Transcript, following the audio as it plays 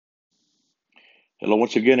Hello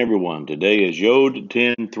once again, everyone. Today is Yod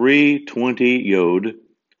 10/3/20 Yod,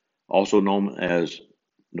 also known as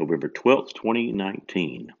November 12th,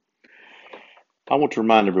 2019. I want to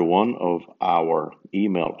remind everyone of our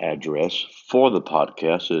email address for the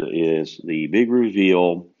podcast. It is the big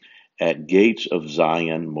reveal at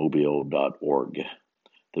gatesofzionmobile.org.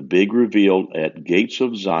 The big reveal at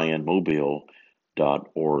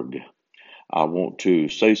gatesofzionmobile.org. I want to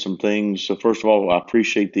say some things. So first of all, I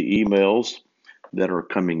appreciate the emails that are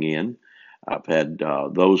coming in. I've had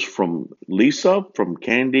those from Lisa, from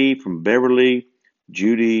Candy, from Beverly,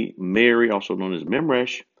 Judy, Mary, also known as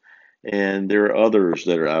Memresh, and there are others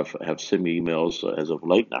that have sent me emails as of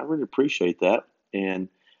late, and I really appreciate that, and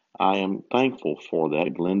I am thankful for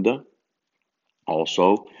that. Glenda,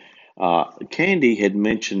 also, Candy had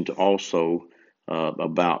mentioned also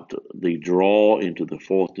about the draw into the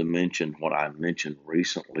fourth dimension, what I mentioned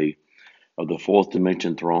recently of the fourth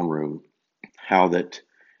dimension throne room, how that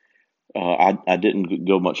I didn't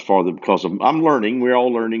go much farther because I'm learning. We're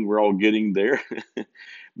all learning. We're all getting there.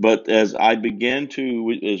 But as I began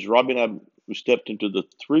to, as Robbie and I stepped into the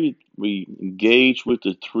three, we engaged with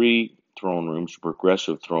the three throne rooms,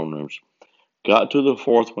 progressive throne rooms. Got to the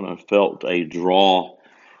fourth when I felt a draw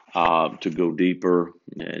to go deeper.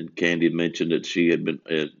 And Candy mentioned that she had been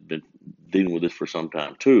dealing with this for some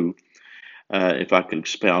time too. If I could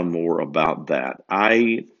expound more about that,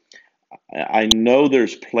 I know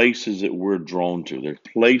there's places that we're drawn to. There's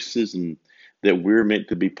places that we're meant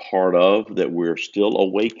to be part of that we're still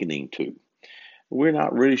awakening to. We're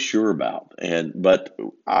not really sure about, and but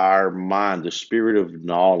our mind, the spirit of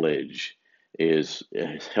knowledge, is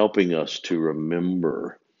helping us to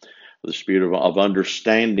remember. The spirit of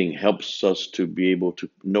understanding helps us to be able to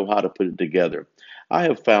know how to put it together. I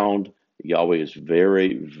have found Yahweh is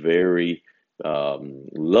very, very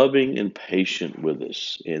loving and patient with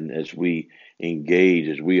us, and as we engage,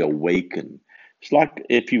 as we awaken, it's like,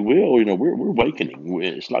 if you will, we're awakening.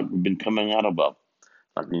 It's like we've been coming out of like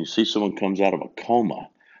when you see someone comes out of a coma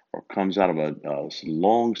or comes out of a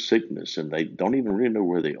long sickness, and they don't even really know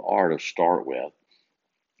where they are to start with,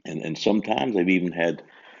 and sometimes they've even had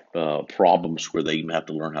problems where they even have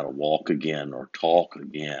to learn how to walk again or talk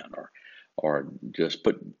again or just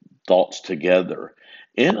put thoughts together.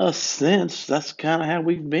 In a sense, that's kind of how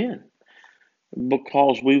we've been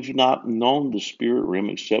because we've not known the spirit realm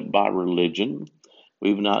except by religion.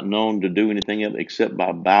 We've not known to do anything else except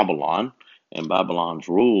by Babylon and Babylon's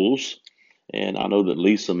rules. And I know that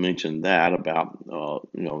Lisa mentioned that about,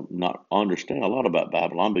 not understanding a lot about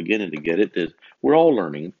Babylon, beginning to get it. That we're all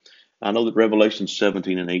learning. I know that Revelation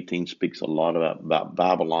 17 and 18 speaks a lot about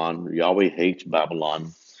Babylon. Yahweh hates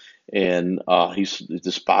Babylon, and he's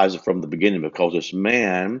despised it from the beginning because this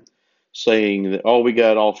man saying that, oh, we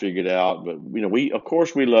got it all figured out, but we, of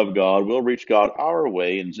course, we love God. We'll reach God our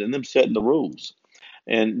way, and them setting the rules.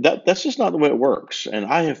 And that's just not the way it works. And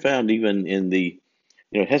I have found even in it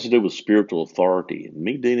has to do with spiritual authority. And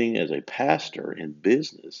me dealing as a pastor in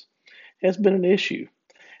business has been an issue.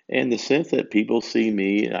 In the sense that people see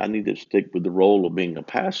me, I need to stick with the role of being a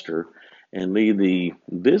pastor and leave the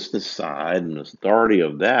business side and the authority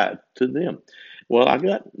of that to them. Well, I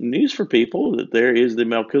got news for people that there is the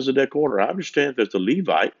Melchizedek order. I understand if it's a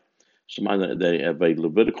Levite, somebody that they have a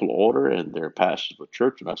Levitical order and they're pastors of a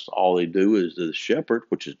church, and that's all they do is the shepherd,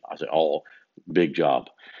 which is, I say, all big job.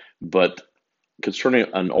 But concerning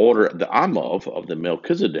an order that I'm of the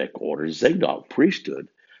Melchizedek order, Zadok priesthood,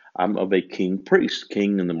 I'm of a king priest,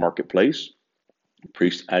 king in the marketplace,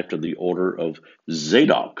 priest after the order of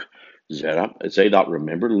Zadok. Zadok,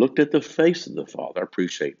 remember, looked at the face of the Father. I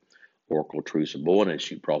appreciate Oracle Teresa Bowen as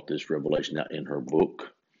she brought this revelation out in her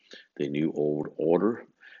book, The New Old Order,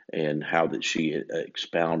 and how that she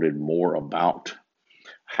expounded more about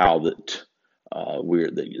how that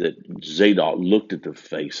that Zadok looked at the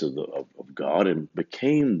face of God and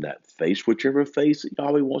became that face, whichever face that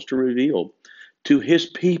Yahweh wants to reveal to His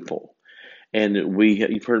people. And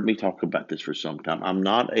you've heard me talk about this for some time. I'm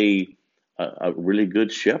not a really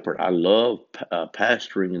good shepherd. I love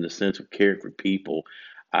pastoring in the sense of caring for people.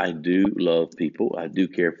 I do love people. I do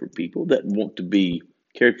care for people that want to be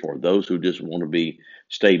cared for. Those who just want to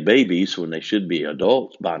stay babies when they should be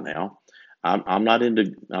adults by now. I'm not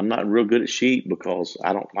real good at sheep because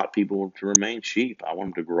I don't like people to remain sheep. I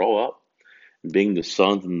want them to grow up, being the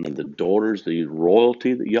sons and the daughters, the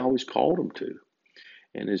royalty that you always called them to.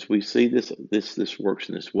 And as we see this works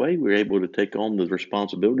in this way, we're able to take on the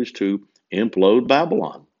responsibilities to implode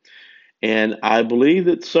Babylon. And I believe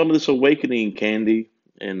that some of this awakening, Candy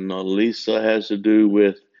and Lisa, has to do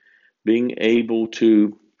with being able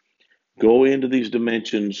to Go into these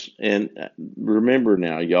dimensions and remember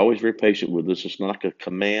now, you're always very patient with this. It's not like a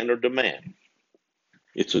command or demand,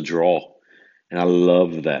 it's a draw. And I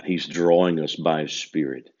love that. He's drawing us by his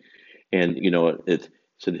spirit. And, it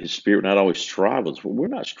said his spirit not always strive with us. Well, we're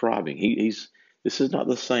not striving. This is not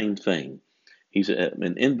the same thing. He's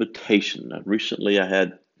an invitation. Recently, I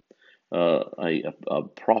had a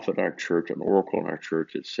prophet in our church, an oracle in our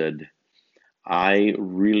church that said, I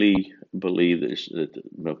really believe that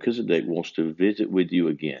Melchizedek wants to visit with you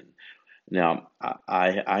again. Now,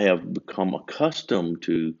 I have become accustomed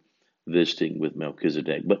to visiting with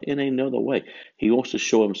Melchizedek, but in another way. He wants to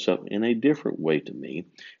show himself in a different way to me.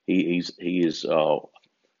 He's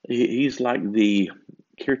like the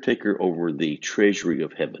caretaker over the treasury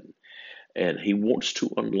of heaven, and he wants to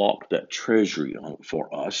unlock that treasury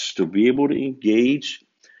for us to be able to engage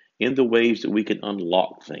in the ways that we can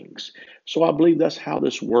unlock things. So I believe that's how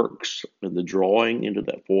this works. And the drawing into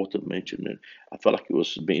that fourth dimension, and I felt like it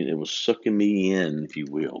was sucking me in, if you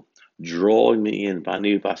will, drawing me in. If I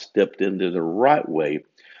knew if I stepped into the right way,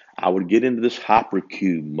 I would get into this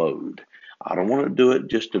hypercube mode. I don't want to do it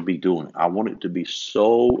just to be doing it. I want it to be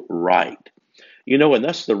so right. And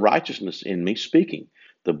that's the righteousness in me speaking.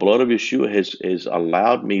 The blood of Yeshua has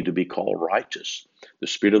allowed me to be called righteous. The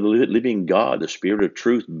Spirit of the living God, the Spirit of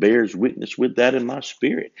truth, bears witness with that in my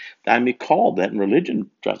spirit. I'm called that, and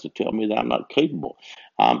religion tries to tell me that I'm not capable,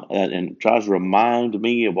 and tries to remind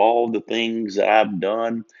me of all the things that I've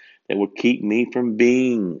done that would keep me from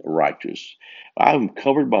being righteous. I'm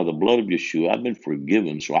covered by the blood of Yeshua. I've been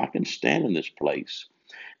forgiven, so I can stand in this place.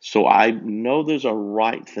 So I know there's a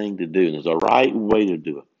right thing to do. There's a right way to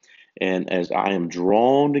do it. And as I am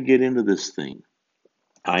drawn to get into this thing,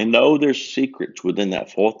 I know there's secrets within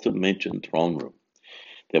that fourth dimension throne room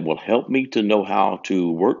that will help me to know how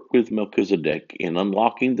to work with Melchizedek in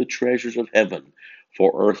unlocking the treasures of heaven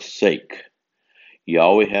for earth's sake.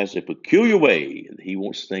 Yahweh has a peculiar way that he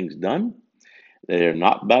wants things done. They're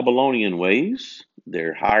not Babylonian ways,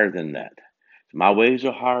 they're higher than that. My ways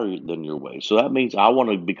are higher than your ways. So that means I want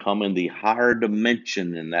to become in the higher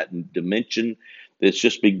dimension, in that dimension that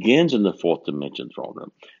just begins in the fourth dimension throne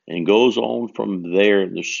room and goes on from there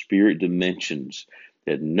in the spirit dimensions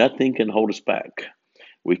that nothing can hold us back.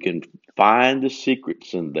 We can find the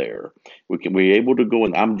secrets in there. We're able to go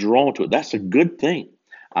and I'm drawn to it. That's a good thing.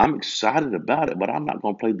 I'm excited about it, but I'm not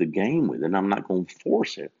going to play the game with it. I'm not going to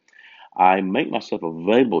force it. I make myself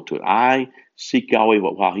available to it. I seek Yahweh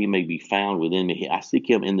while he may be found within me. I seek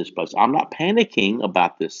him in this place. I'm not panicking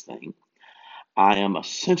about this thing. I am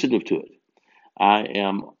sensitive to it. I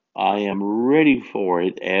am I am ready for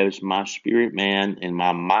it as my spirit man and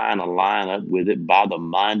my mind align up with it by the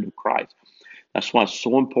mind of Christ. That's why it's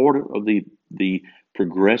so important of the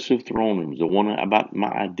progressive throne rooms, the one about my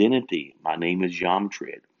identity. My name is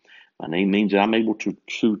Yamtred. My name means that I'm able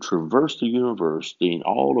to traverse the universe,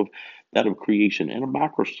 all of that of creation in a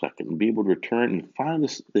microsecond, and be able to return and find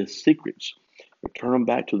the secrets, return them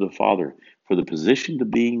back to the Father for the position to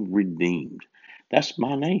being redeemed. That's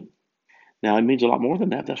my name. Now, it means a lot more than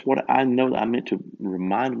that. That's what I know that I meant to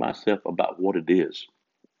remind myself about what it is.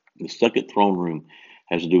 The second throne room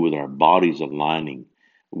has to do with our bodies aligning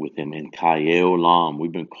with Him. In Kayel Olam,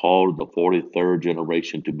 we've been called the 43rd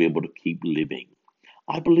generation to be able to keep living.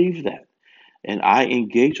 I believe that. And I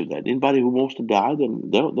engage with that. Anybody who wants to die, then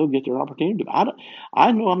they'll get their opportunity.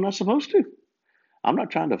 I know I'm not supposed to. I'm not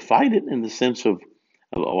trying to fight it in the sense of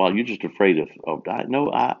well, you're just afraid of dying.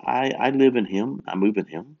 No, I live in Him. I move in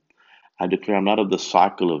Him. I declare I'm not of the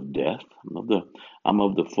cycle of death. I'm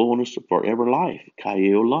of the fullness of forever life.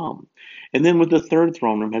 Kaye Olam. And then with the third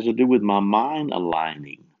throne room has to do with my mind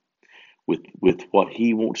aligning with what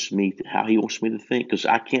He wants me, how He wants me to think, because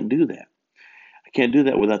I can't do that. I can't do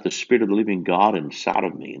that without the Spirit of the living God inside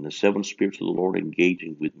of me and the seven spirits of the Lord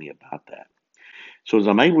engaging with me about that. So as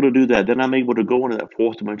I'm able to do that, then I'm able to go into that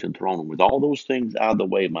fourth dimension throne room with all those things out of the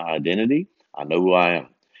way. My identity, I know who I am.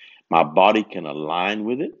 My body can align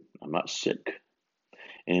with it. I'm not sick.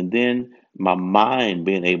 And then my mind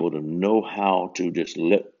being able to know how to just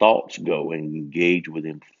let thoughts go and engage with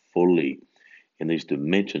Him fully in these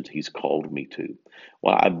dimensions He's called me to.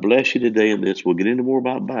 Well, I bless you today in this. We'll get into more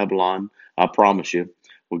about Babylon. I promise you.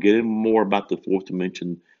 We'll get into more about the fourth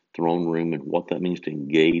dimension throne room and what that means to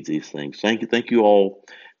engage these things. Thank you all.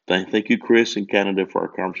 Thank you, Chris in Canada, for our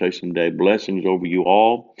conversation today. Blessings over you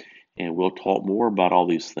all. And we'll talk more about all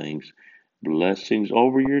these things. Blessings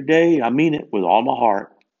over your day. I mean it with all my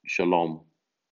heart. Shalom.